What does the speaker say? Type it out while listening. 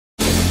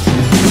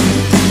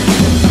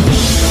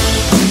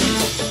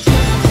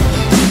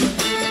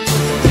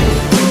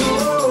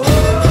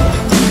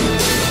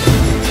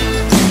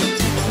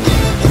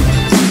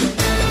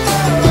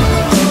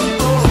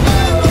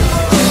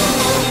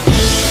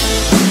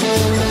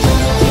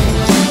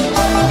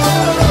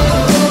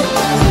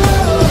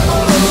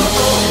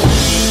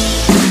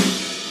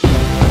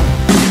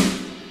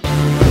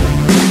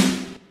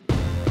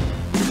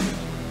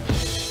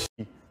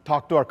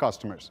talk to our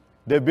customers.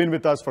 They've been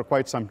with us for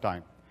quite some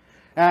time.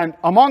 And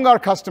among our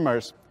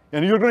customers,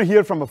 and you're going to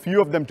hear from a few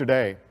of them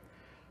today,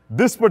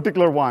 this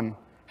particular one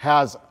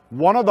has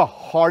one of the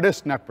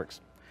hardest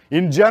networks.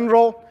 In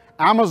general,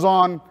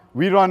 Amazon,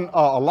 we run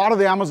a lot of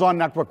the Amazon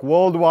network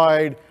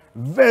worldwide,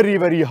 very,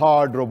 very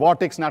hard,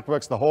 robotics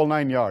networks, the whole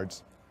 9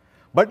 yards.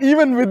 But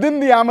even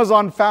within the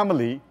Amazon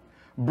family,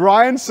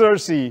 Brian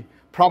Searcy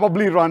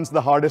probably runs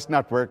the hardest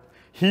network.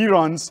 He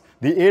runs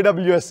the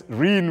AWS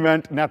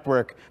reInvent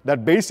network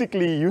that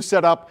basically you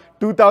set up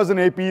 2,000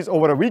 APs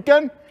over a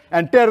weekend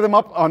and tear them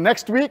up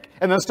next week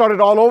and then start it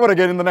all over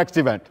again in the next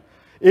event.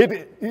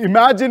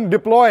 Imagine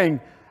deploying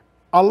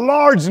a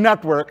large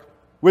network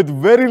with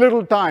very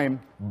little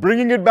time,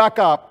 bringing it back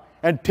up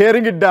and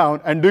tearing it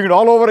down and doing it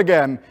all over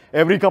again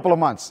every couple of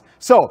months.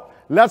 So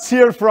let's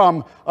hear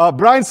from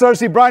Brian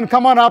Searcy. Brian,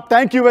 come on up.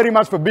 Thank you very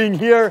much for being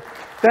here.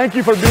 Thank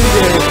you for being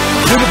a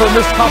Juniper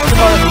Mist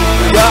customer.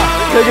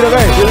 Yeah, take it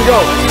away. Here we go.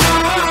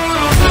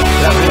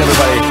 Good afternoon,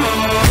 everybody.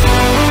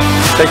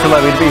 Thanks for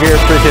letting me be here.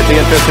 Appreciate the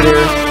interest in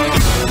here.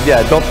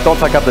 Yeah, don't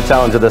talk up the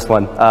challenge of this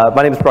one.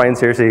 My name is Brian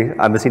Searcy.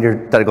 I'm the Senior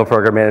Technical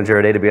Program Manager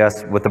at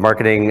AWS with the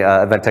Marketing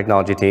Event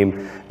Technology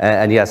team.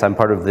 And yes, I'm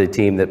part of the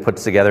team that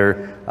puts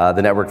together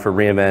the network for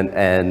reInvent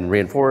and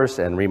Reinforce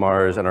and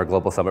Remars and our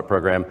Global Summit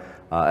program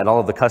and all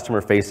of the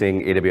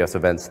customer-facing AWS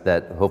events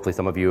that hopefully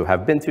some of you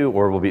have been to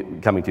or will be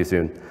coming to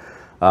soon.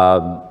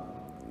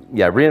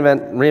 Yeah,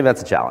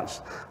 reInvent's a challenge.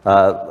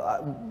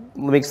 Let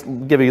me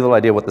give you a little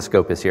idea what the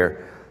scope is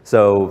here.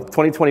 So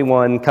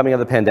 2021, coming out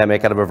of the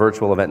pandemic, out of a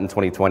virtual event in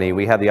 2020,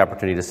 we had the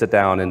opportunity to sit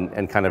down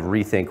and kind of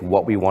rethink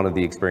what we wanted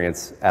the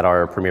experience at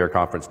our premier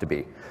conference to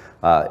be.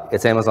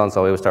 It's Amazon,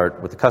 so we always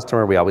start with the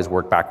customer. We always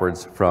work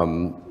backwards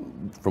from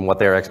what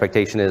their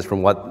expectation is,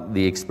 from what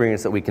the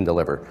experience that we can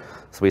deliver.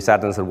 So we sat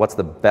down and said, what's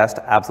the best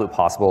absolute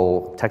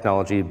possible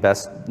technology,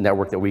 best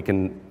network that we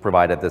can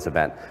provide at this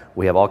event?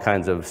 We have all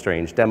kinds of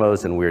strange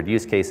demos and weird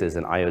use cases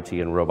and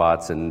IoT and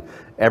robots and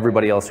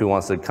everybody else who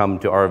wants to come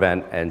to our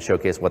event and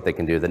showcase what they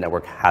can do, the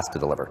network has to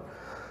deliver.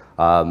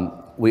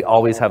 We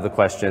always have the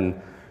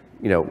question,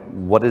 you know,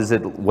 what is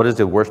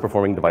the worst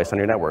performing device on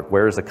your network?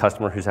 Where is a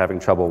customer who's having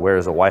trouble? Where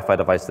is a Wi-Fi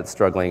device that's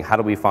struggling? How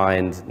do we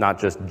find not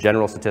just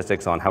general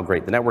statistics on how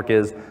great the network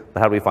is,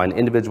 but how do we find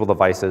individual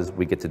devices?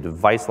 We get to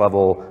device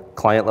level,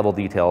 client level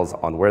details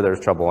on where there's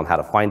trouble and how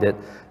to find it.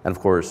 And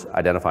of course,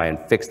 identify and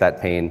fix that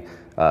pain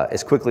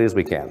as quickly as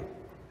we can.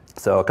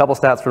 So a couple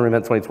stats from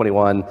reInvent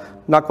 2021,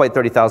 not quite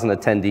 30,000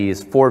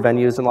 attendees, 4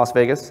 venues in Las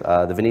Vegas,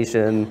 the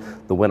Venetian,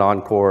 the Wynn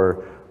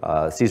Encore,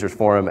 Caesars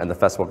Forum, and the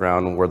Festival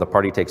Ground where the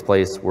party takes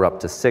place. We're up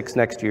to 6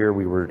 next year.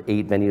 We were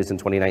 8 venues in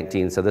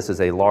 2019. So this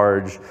is a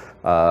large,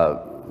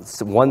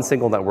 one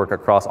single network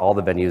across all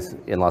the venues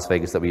in Las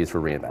Vegas that we use for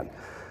reInvent.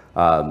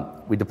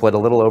 We deployed a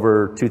little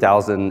over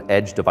 2,000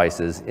 edge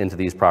devices into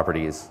these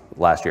properties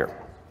last year.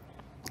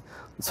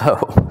 So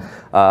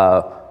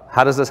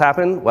how does this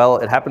happen? Well,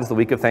 it happens the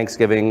week of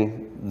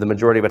Thanksgiving. The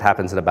majority of it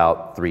happens in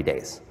about 3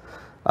 days.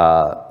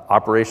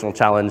 Operational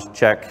challenge,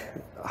 check.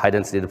 High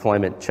density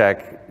deployment,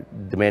 check.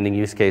 Demanding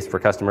use case for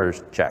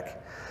customers,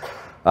 check.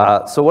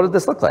 So what did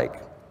this look like?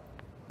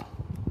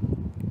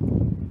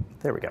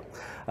 There we go.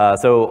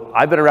 So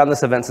I've been around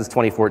this event since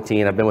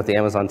 2014. I've been with the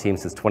Amazon team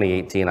since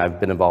 2018. I've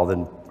been involved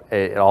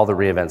in all the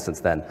reInvents since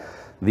then.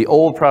 The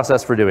old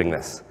process for doing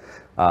this,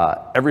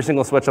 every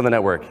single switch on the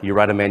network, you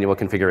write a manual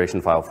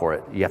configuration file for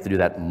it. You have to do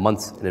that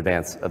months in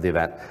advance of the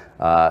event.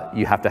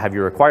 You have to have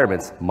your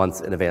requirements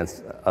months in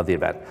advance of the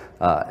event.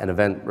 And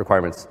event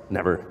requirements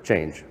never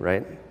change,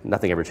 right?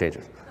 Nothing ever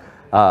changes.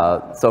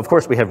 So of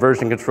course we have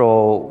version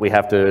control, we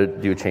have to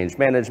do change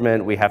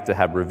management, we have to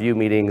have review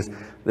meetings.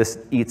 This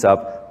eats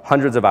up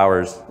hundreds of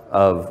hours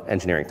of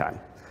engineering time.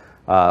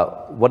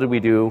 What did we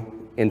do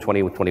in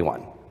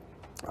 2021?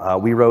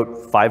 We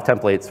wrote 5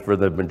 templates for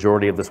the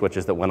majority of the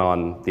switches that went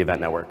on the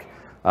event network.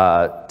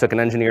 Took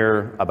an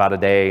engineer about a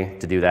day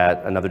to do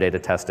that, another day to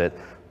test it.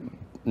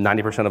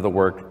 90% of the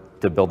work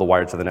to build the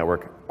wires to the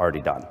network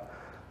already done.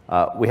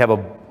 We have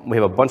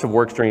a bunch of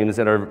work streams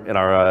in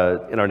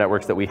our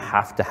networks that we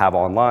have to have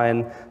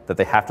online, that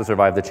they have to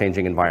survive the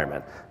changing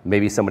environment.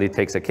 Maybe somebody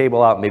takes a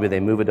cable out, maybe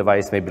they move a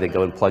device, maybe they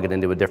go and plug it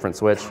into a different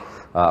switch.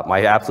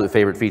 My absolute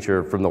favorite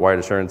feature from the wired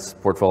assurance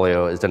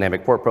portfolio is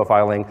dynamic port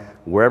profiling.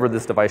 Wherever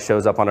this device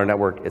shows up on our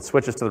network, it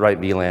switches to the right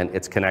VLAN,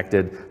 it's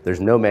connected, there's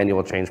no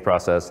manual change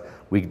process.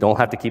 We don't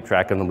have to keep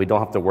track of them, we don't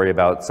have to worry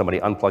about somebody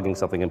unplugging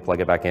something and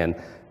plug it back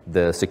in.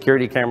 The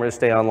security cameras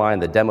stay online,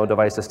 the demo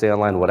devices stay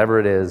online, whatever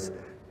it is,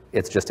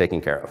 it's just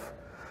taken care of.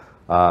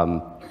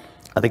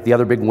 I think the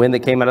other big win that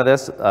came out of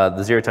this,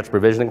 the zero-touch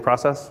provisioning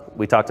process.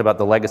 We talked about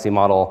the legacy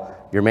model.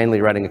 You're mainly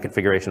writing a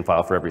configuration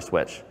file for every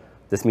switch.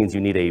 This means you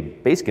need a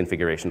base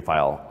configuration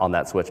file on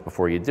that switch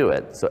before you do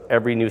it. So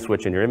every new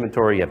switch in your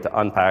inventory, you have to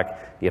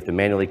unpack, you have to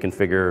manually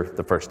configure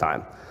the first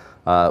time.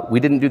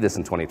 We didn't do this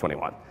in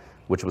 2021,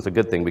 which was a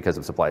good thing because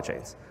of supply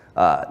chains.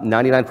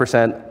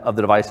 99% of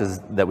the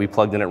devices that we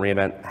plugged in at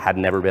reInvent had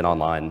never been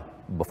online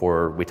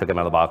before we took them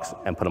out of the box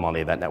and put them on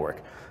the event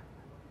network.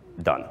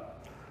 Done.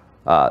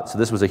 So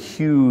this was a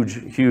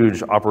huge,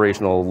 huge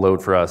operational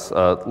load for us,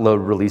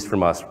 load released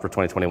from us for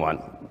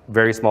 2021.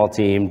 Very small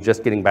team,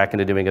 just getting back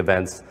into doing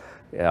events.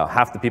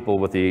 Half the people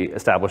with the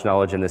established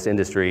knowledge in this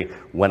industry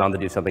went on to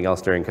do something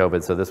else during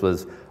COVID, so this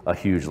was a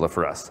huge lift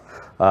for us.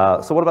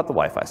 So what about the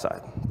Wi-Fi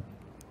side?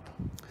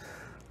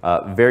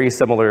 Very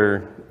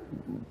similar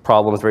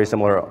problems, very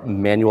similar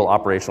manual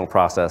operational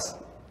process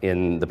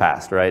in the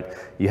past, right?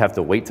 You have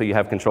to wait till you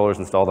have controllers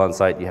installed on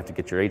site, you have to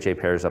get your HA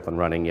pairs up and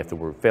running, you have to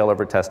do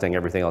failover testing,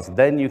 everything else.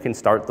 Then you can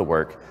start the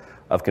work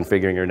of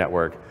configuring your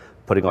network,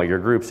 putting all your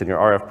groups and your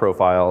RF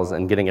profiles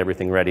and getting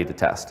everything ready to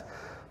test.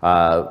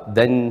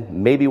 Then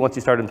maybe once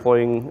you start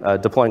deploying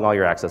all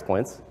your access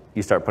points,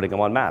 you start putting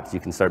them on maps.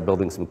 You can start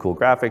building some cool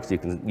graphics, you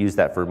can use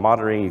that for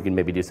monitoring, you can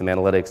maybe do some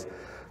analytics.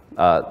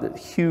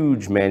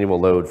 Huge manual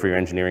load for your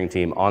engineering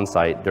team on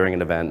site during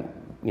an event.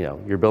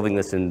 You're building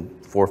this in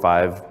 4 or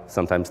 5,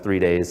 sometimes 3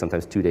 days,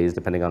 sometimes 2 days,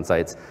 depending on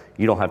sites.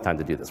 You don't have time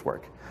to do this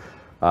work.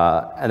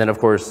 And then of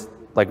course,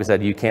 like we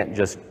said, you can't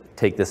just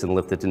take this and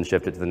lift it and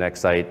shift it to the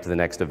next site, to the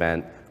next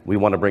event. We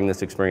want to bring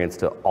this experience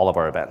to all of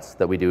our events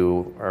that we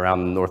do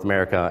around North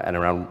America and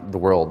around the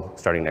world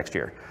starting next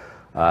year.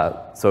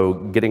 So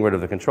getting rid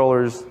of the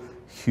controllers,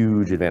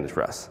 huge advantage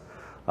for us.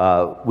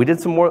 We did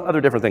some more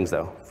other different things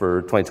though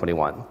for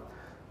 2021.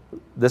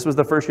 This was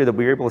the first year that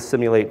we were able to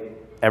simulate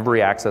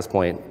every access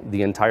point,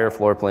 the entire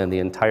floor plan, the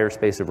entire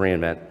space of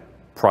reInvent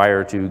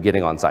prior to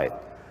getting on site.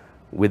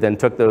 We then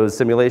took those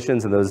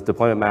simulations and those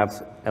deployment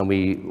maps and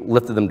we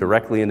lifted them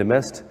directly into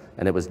Mist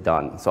and it was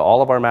done. So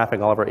all of our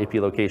mapping, all of our AP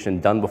location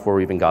done before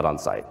we even got on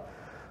site.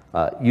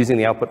 Using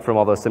the output from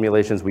all those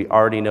simulations, we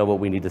already know what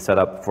we need to set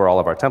up for all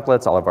of our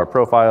templates, all of our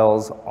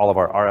profiles, all of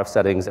our RF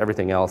settings,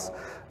 everything else.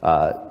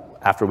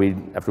 After we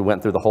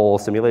went through the whole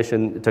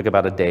simulation, it took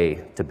about a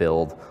day to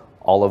build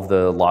all of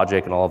the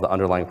logic and all of the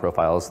underlying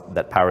profiles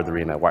that powered the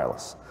reInvent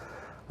wireless.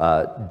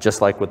 Just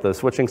like with the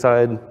switching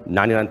side,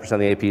 99% of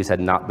the APs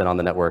had not been on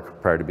the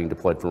network prior to being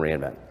deployed from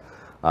reInvent.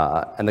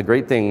 And the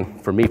great thing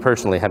for me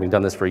personally, having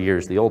done this for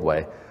years the old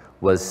way,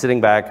 was sitting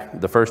back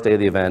the first day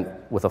of the event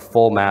with a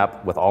full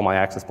map with all my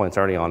access points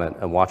already on it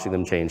and watching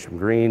them change from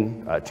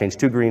green, change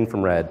to green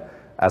from red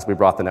as we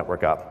brought the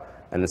network up.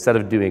 And instead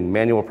of doing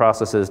manual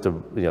processes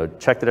to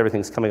check that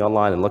everything's coming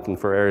online and looking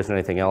for errors and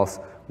anything else,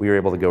 we were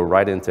able to go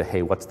right into,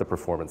 hey, what's the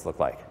performance look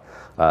like?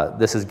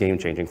 This is game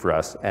changing for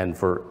us and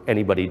for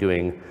anybody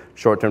doing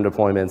short-term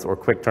deployments or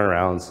quick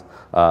turnarounds.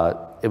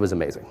 It was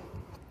amazing.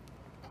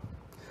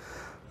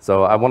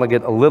 So I want to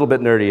get a little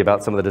bit nerdy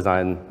about some of the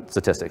design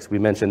statistics. We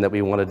mentioned that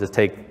we wanted to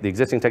take the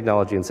existing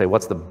technology and say,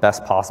 what's the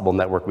best possible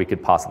network we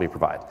could possibly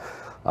provide?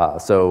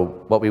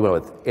 So what we went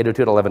with,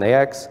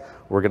 802.11ax,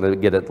 we're going to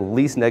get at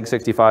least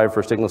neg65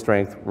 for signal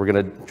strength. We're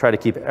going to try to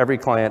keep every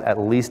client at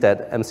least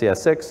at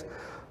MCS6.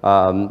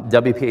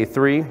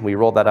 WPA3, we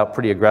rolled that out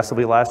pretty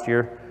aggressively last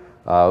year.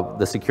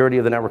 The security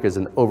of the network is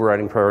an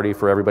overriding priority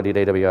for everybody at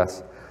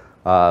AWS.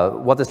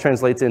 What this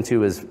translates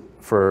into is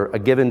for a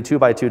given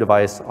 2x2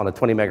 device on a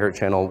 20 megahertz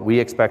channel, we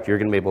expect you're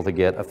going to be able to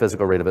get a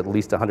physical rate of at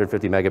least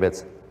 150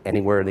 megabits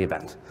anywhere in the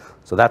event.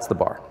 So that's the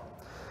bar.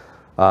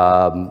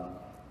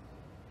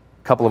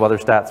 Couple of other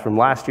stats from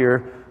last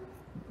year,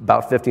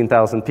 about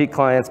 15,000 peak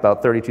clients,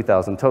 about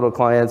 32,000 total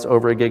clients,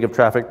 over a gig of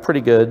traffic, pretty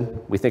good.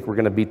 We think we're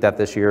going to beat that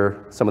this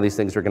year. Some of these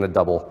things are going to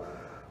double.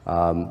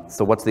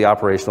 So what's the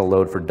operational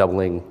load for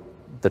doubling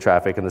the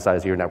traffic and the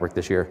size of your network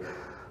this year?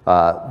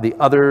 The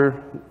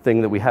other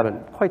thing that we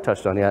haven't quite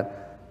touched on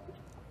yet,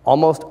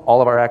 almost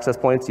all of our access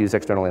points use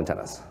external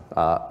antennas.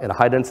 In a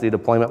high density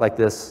deployment like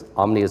this,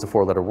 Omni is a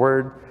 4-letter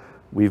word.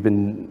 We've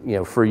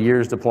been, for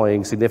years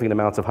deploying significant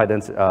amounts of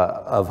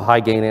high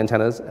gain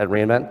antennas at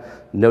reInvent.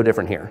 No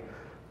different here.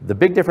 The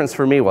big difference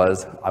for me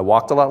was I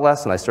walked a lot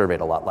less and I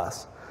surveyed a lot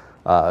less.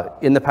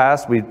 In the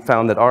past, we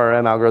found that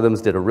RRM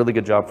algorithms did a really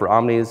good job for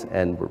Omnis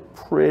and were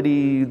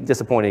pretty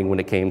disappointing when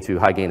it came to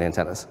high gain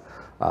antennas.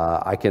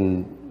 I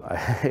can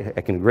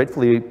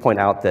gratefully point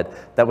out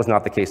that that was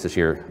not the case this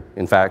year.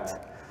 In fact,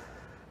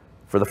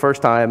 for the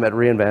first time at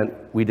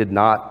reInvent, we did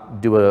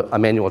not do a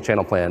manual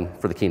channel plan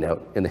for the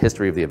keynote in the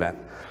history of the event.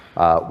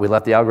 We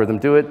let the algorithm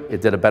do it.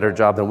 It did a better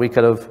job than we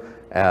could have.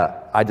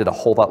 I did a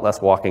whole lot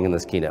less walking in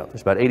this keynote.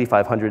 There's about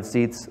 8,500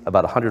 seats,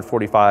 about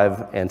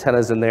 145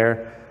 antennas in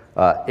there.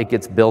 It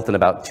gets built in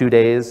about 2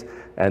 days,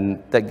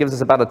 and that gives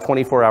us about a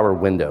 24-hour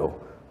window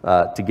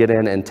to get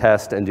in and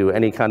test and do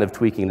any kind of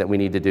tweaking that we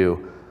need to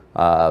do.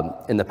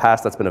 In the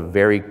past, that's been a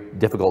very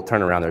difficult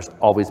turnaround. There's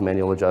always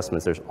manual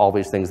adjustments. There's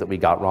always things that we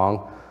got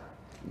wrong.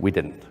 We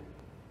didn't.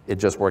 It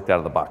just worked out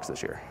of the box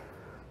this year.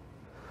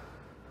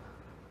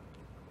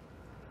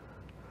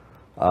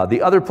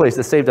 The other place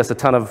that saved us a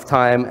ton of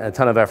time and a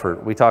ton of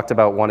effort, we talked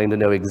about wanting to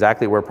know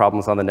exactly where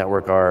problems on the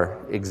network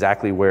are,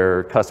 exactly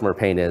where customer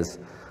pain is.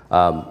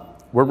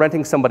 We're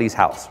renting somebody's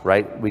house,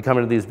 right? We come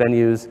into these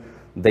venues,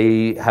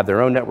 they have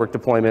their own network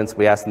deployments,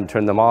 we ask them to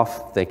turn them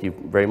off, thank you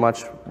very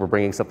much, we're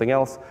bringing something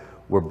else.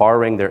 We're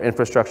borrowing their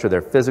infrastructure,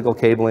 their physical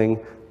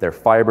cabling, their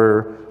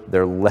fiber,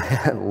 their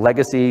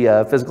legacy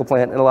physical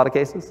plant in a lot of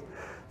cases.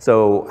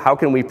 So how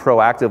can we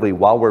proactively,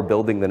 while we're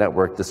building the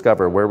network,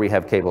 discover where we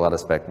have cable out of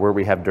spec, where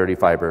we have dirty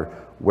fiber,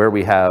 where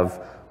we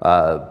have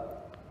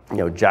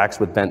jacks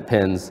with bent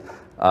pins,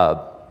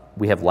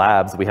 we have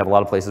labs, we have a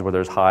lot of places where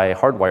there's high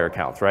hardwire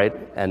counts, right?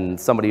 And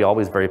somebody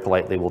always very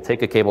politely will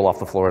take a cable off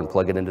the floor and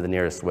plug it into the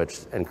nearest switch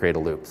and create a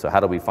loop. So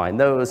how do we find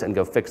those and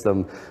go fix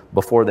them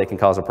before they can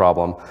cause a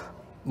problem?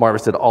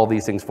 Marvis did all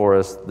these things for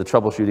us. The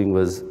troubleshooting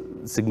was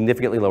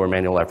significantly lower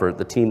manual effort.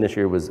 The team this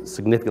year was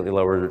significantly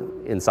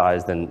lower in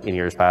size than in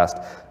years past,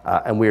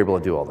 and we were able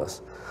to do all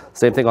this.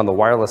 Same thing on the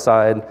wireless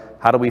side.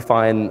 How do we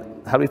find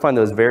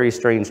those very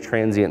strange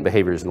transient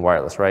behaviors in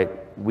wireless, right?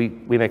 We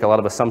make a lot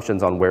of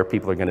assumptions on where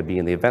people are going to be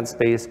in the event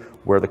space,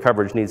 where the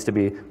coverage needs to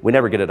be. We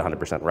never get it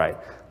 100% right.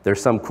 There's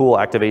some cool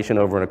activation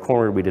over in a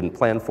corner we didn't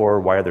plan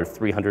for. Why are there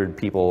 300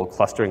 people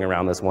clustering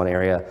around this one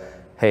area?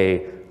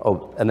 Hey,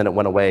 oh, and then it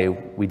went away.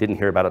 We didn't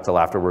hear about it till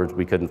afterwards.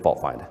 We couldn't fault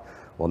find.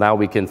 Well, now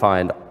we can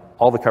find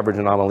all the coverage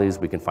anomalies,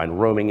 we can find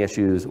roaming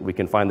issues, we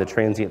can find the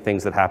transient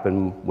things that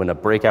happen when a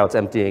breakout's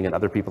emptying and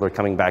other people are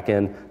coming back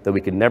in that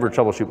we could never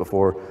troubleshoot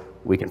before.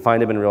 We can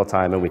find them in real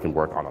time and we can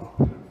work on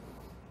them.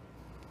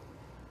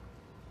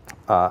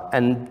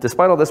 And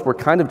despite all this, we're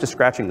kind of just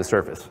scratching the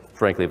surface,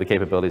 frankly, of the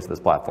capabilities of this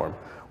platform.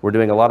 We're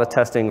doing a lot of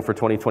testing for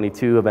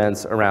 2022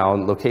 events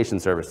around location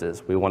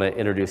services. We want to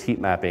introduce heat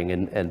mapping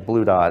and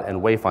blue dot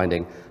and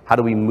wayfinding. How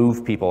do we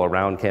move people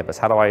around campus?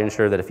 How do I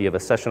ensure that if you have a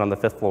session on the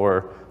 5th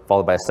floor,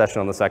 followed by a session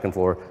on the 2nd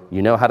floor,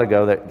 you know how to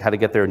go there, how to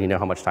get there, and you know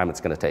how much time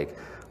it's going to take.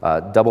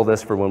 Double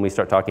this for when we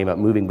start talking about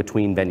moving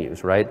between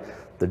venues, right?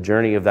 The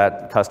journey of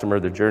that customer,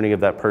 the journey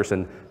of that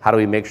person, how do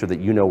we make sure that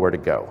you know where to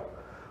go?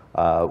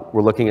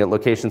 We're looking at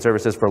location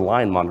services for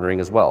line monitoring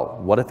as well.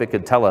 What if it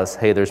could tell us,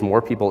 hey, there's more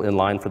people in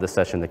line for the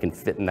session that can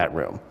fit in that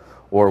room?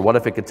 Or what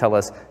if it could tell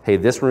us, hey,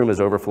 this room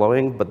is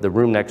overflowing, but the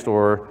room next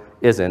door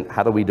isn't.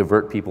 How do we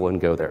divert people and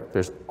go there?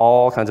 There's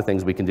all kinds of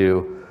things we can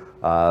do.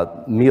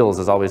 Meals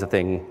is always a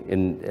thing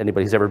in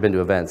anybody who's ever been to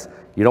events.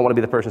 You don't want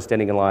to be the person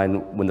standing in line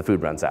when the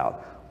food runs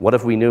out. What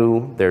if we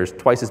knew there's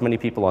twice as many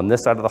people on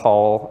this side of the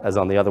hall as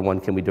on the other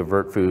one? Can we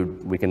divert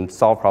food? We can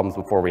solve problems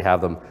before we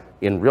have them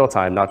in real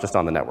time, not just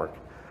on the network.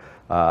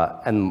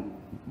 And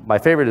my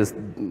favorite is,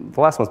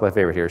 the last one's my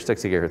favorite here,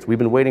 6 gigahertz. We've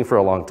been waiting for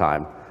a long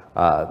time.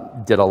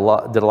 Did a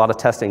lot of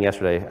testing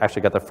yesterday.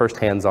 Actually got the first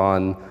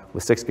hands-on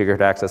with 6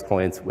 gigahertz access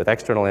points with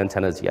external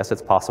antennas. Yes,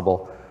 it's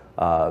possible.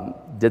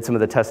 Did some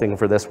of the testing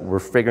for this. We're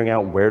figuring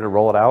out where to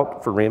roll it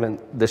out for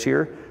Raymond this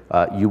year.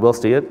 You will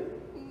see it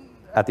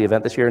at the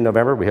event this year in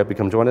November. We hope you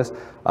come join us.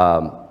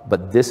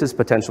 But this is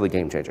potentially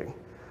game-changing.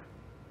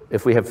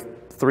 If we have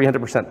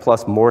 300%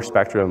 plus more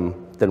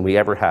spectrum than we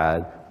ever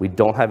had, we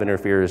don't have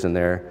interferers in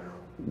there,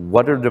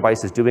 what are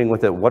devices doing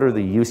with it? What are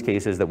the use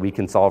cases that we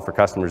can solve for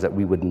customers that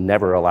we would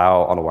never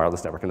allow on a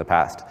wireless network in the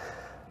past?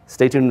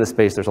 Stay tuned in this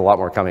space. There's a lot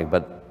more coming,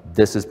 but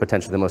this is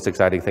potentially the most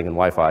exciting thing in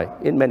Wi-Fi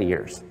in many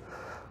years.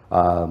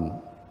 And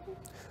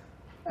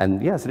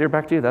yeah, Sadir,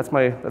 back to you. That's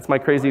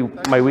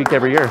my week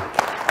every year.